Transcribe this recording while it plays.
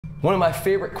One of my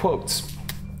favorite quotes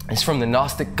is from the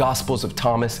Gnostic Gospels of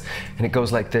Thomas, and it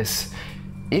goes like this: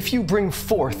 if you bring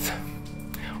forth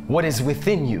what is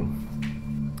within you,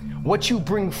 what you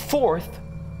bring forth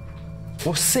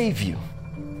will save you.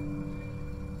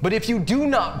 But if you do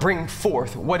not bring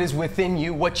forth what is within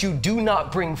you, what you do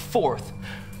not bring forth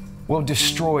will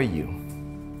destroy you.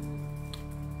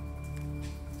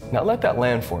 Now let that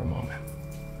land for a moment.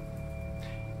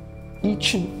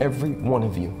 Each and every one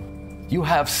of you, you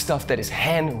have stuff that is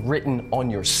handwritten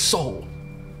on your soul,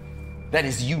 that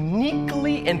is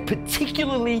uniquely and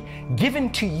particularly given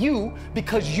to you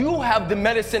because you have the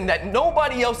medicine that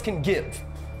nobody else can give.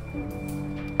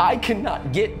 I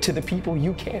cannot get to the people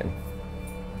you can.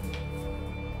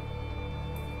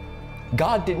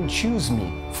 God didn't choose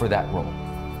me for that role.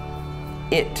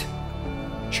 It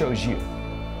chose you.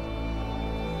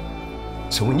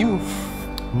 So when you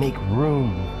make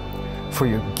room for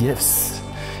your gifts,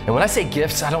 and when I say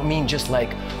gifts, I don't mean just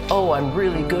like, oh, I'm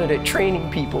really good at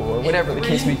training people or whatever the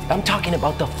case may be. I'm talking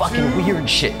about the fucking weird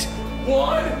shit.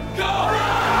 1, go!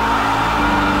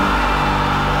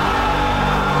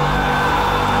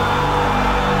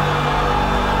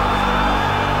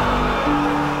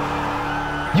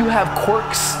 You have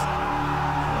quirks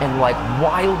and like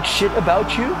wild shit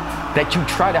about you that you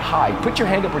try to hide. Put your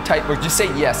hand up or type, or just say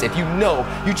yes if you know.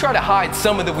 You try to hide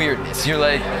some of the weirdness. You're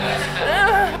like,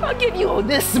 I'll give you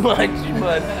this much,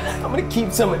 but I'm gonna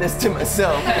keep some of this to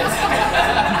myself.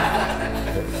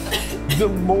 The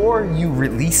more you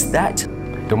release that,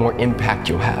 the more impact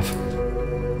you'll have.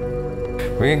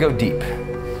 We're gonna go deep.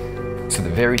 So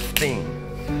the very thing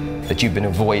that you've been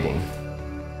avoiding